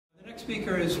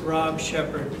speaker is Rob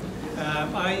Sheppard.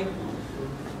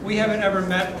 We haven't ever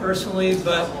met personally,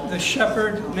 but the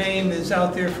Sheppard name is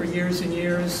out there for years and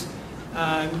years.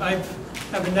 I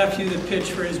have a nephew that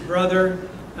pitched for his brother.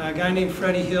 A guy named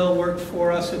Freddie Hill worked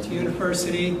for us at the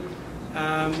university.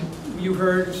 You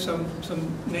heard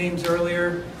some names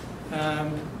earlier.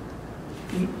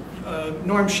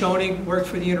 Norm Schoening worked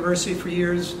for the university for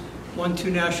years, won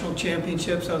 2 national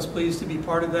championships. I was pleased to be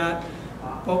part of that.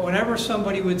 But whenever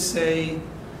somebody would say,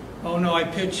 oh no, I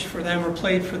pitched for them or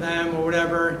played for them or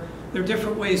whatever, there are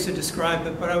different ways to describe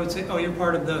it, but I would say, oh, you're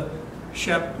part of the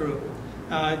Shep group.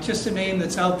 Just a name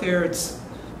that's out there.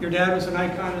 Your dad was an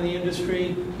icon in the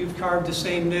industry. You've carved the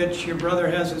same niche. Your brother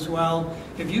has as well.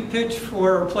 If you pitch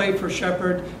for or play for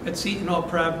Sheppard at Seton Hall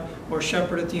Prep or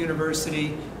Sheppard at the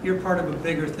university, you're part of a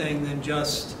bigger thing than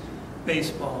just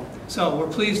baseball. So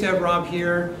we're pleased to have Rob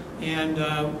here, and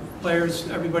players,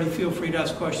 everybody feel free to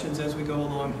ask questions as we go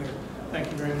along here.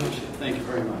 Thank you very much. Thank you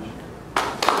very much.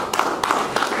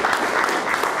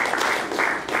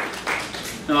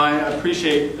 No, I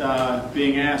appreciate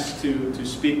being asked to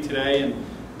speak today,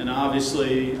 and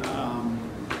obviously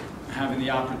having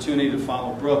the opportunity to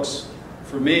follow Brooks.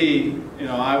 For me, you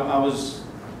know, I was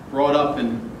brought up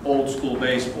in old school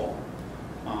baseball,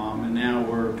 and now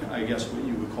we're, I guess, what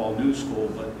you would call new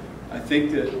school. But I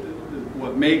think that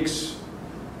what makes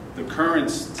the current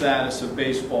status of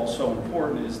baseball so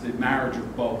important is the marriage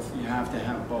of both. You have to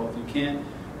have both. You can't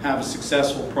have a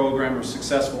successful program or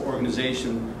successful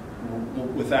organization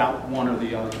without one or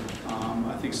the other.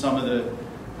 I think some of the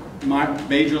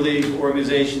major league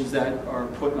organizations that are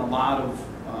putting a lot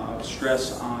of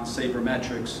stress on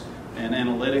sabermetrics and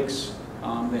analytics,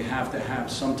 they have to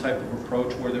have some type of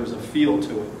approach where there's a feel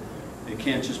to it. They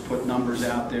can't just put numbers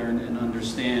out there and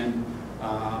understand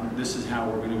this is how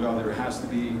we're going to go. There has to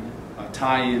be a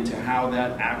tie-in to how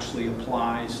that actually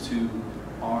applies to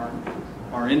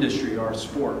our industry, our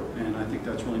sport, and I think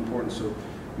that's really important. So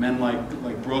men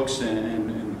like Brooks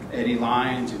and Eddie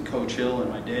Lyons and Coach Hill and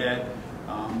my dad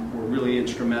were really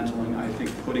instrumental in, I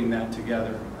think, putting that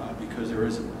together because there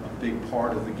is a big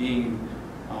part of the game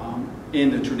in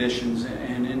the traditions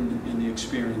and in the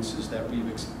experiences that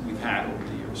we've had over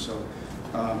the years. So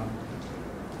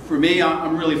for me,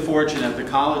 I'm really fortunate at the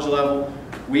college level.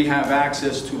 We have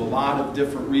access to a lot of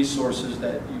different resources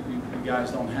that you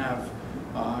guys don't have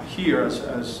here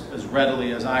as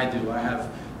readily as I do. I have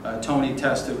Tony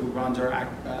Testa, who runs our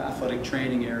athletic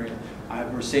training area. I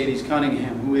have Mercedes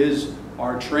Cunningham, who is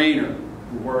our trainer,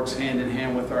 who works hand in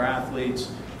hand with our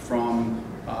athletes from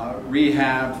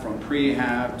rehab, from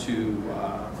prehab to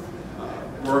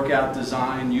workout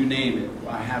design, you name it.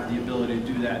 I have the ability to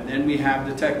do that. Then we have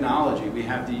the technology. We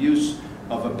have the use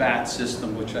of a bat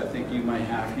system, which I think you might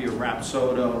have here,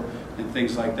 Rapsodo and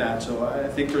things like that. So I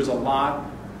think there's a lot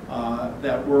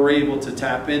that we're able to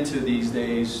tap into these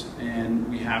days, and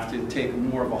we have to take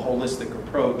more of a holistic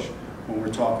approach when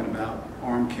we're talking about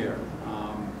arm care.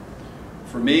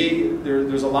 For me,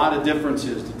 there's a lot of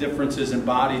differences. The differences in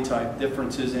body type,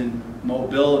 differences in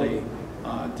mobility,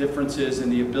 differences in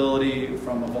the ability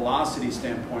from a velocity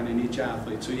standpoint in each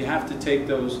athlete. So you have to take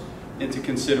those into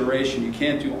consideration. You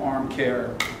can't do arm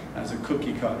care as a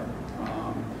cookie cutter.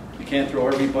 You can't throw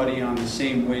everybody on the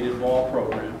same weighted ball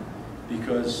program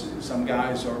because some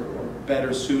guys are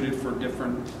better suited for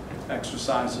different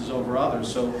exercises over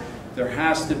others. So there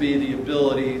has to be the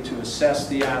ability to assess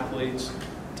the athletes,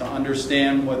 to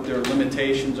understand what their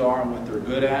limitations are and what they're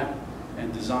good at,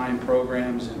 and design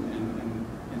programs and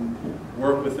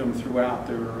work with them throughout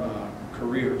their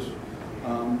careers.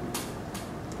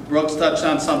 Brooks touched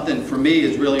on something for me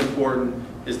is really important,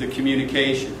 is the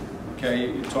communication.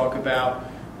 Okay, you talk about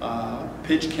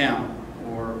pitch count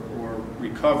or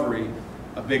recovery.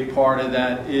 A big part of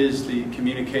that is the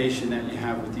communication that you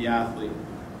have with the athlete.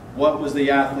 What was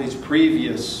the athlete's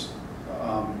previous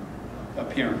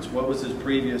appearance? What was his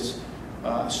previous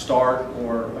start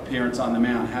or appearance on the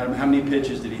mound? How many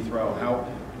pitches did he throw? How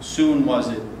soon was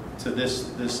it to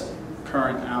this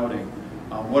current outing?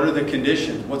 What are the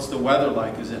conditions? What's the weather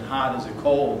like? Is it hot? Is it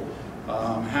cold?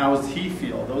 How does he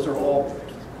feel? Those are all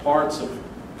parts of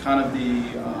kind of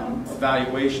the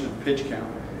evaluation of pitch count.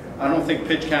 I don't think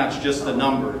pitch count's just the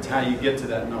number. It's how you get to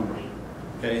that number.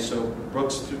 Okay, so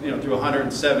Brooks, threw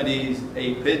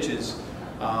 178 pitches,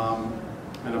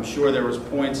 and I'm sure there was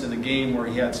points in the game where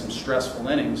he had some stressful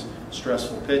innings,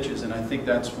 stressful pitches, and I think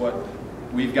that's what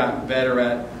we've gotten better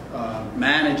at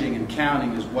managing and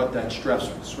counting, is what that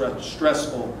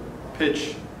stressful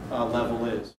pitch level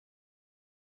is.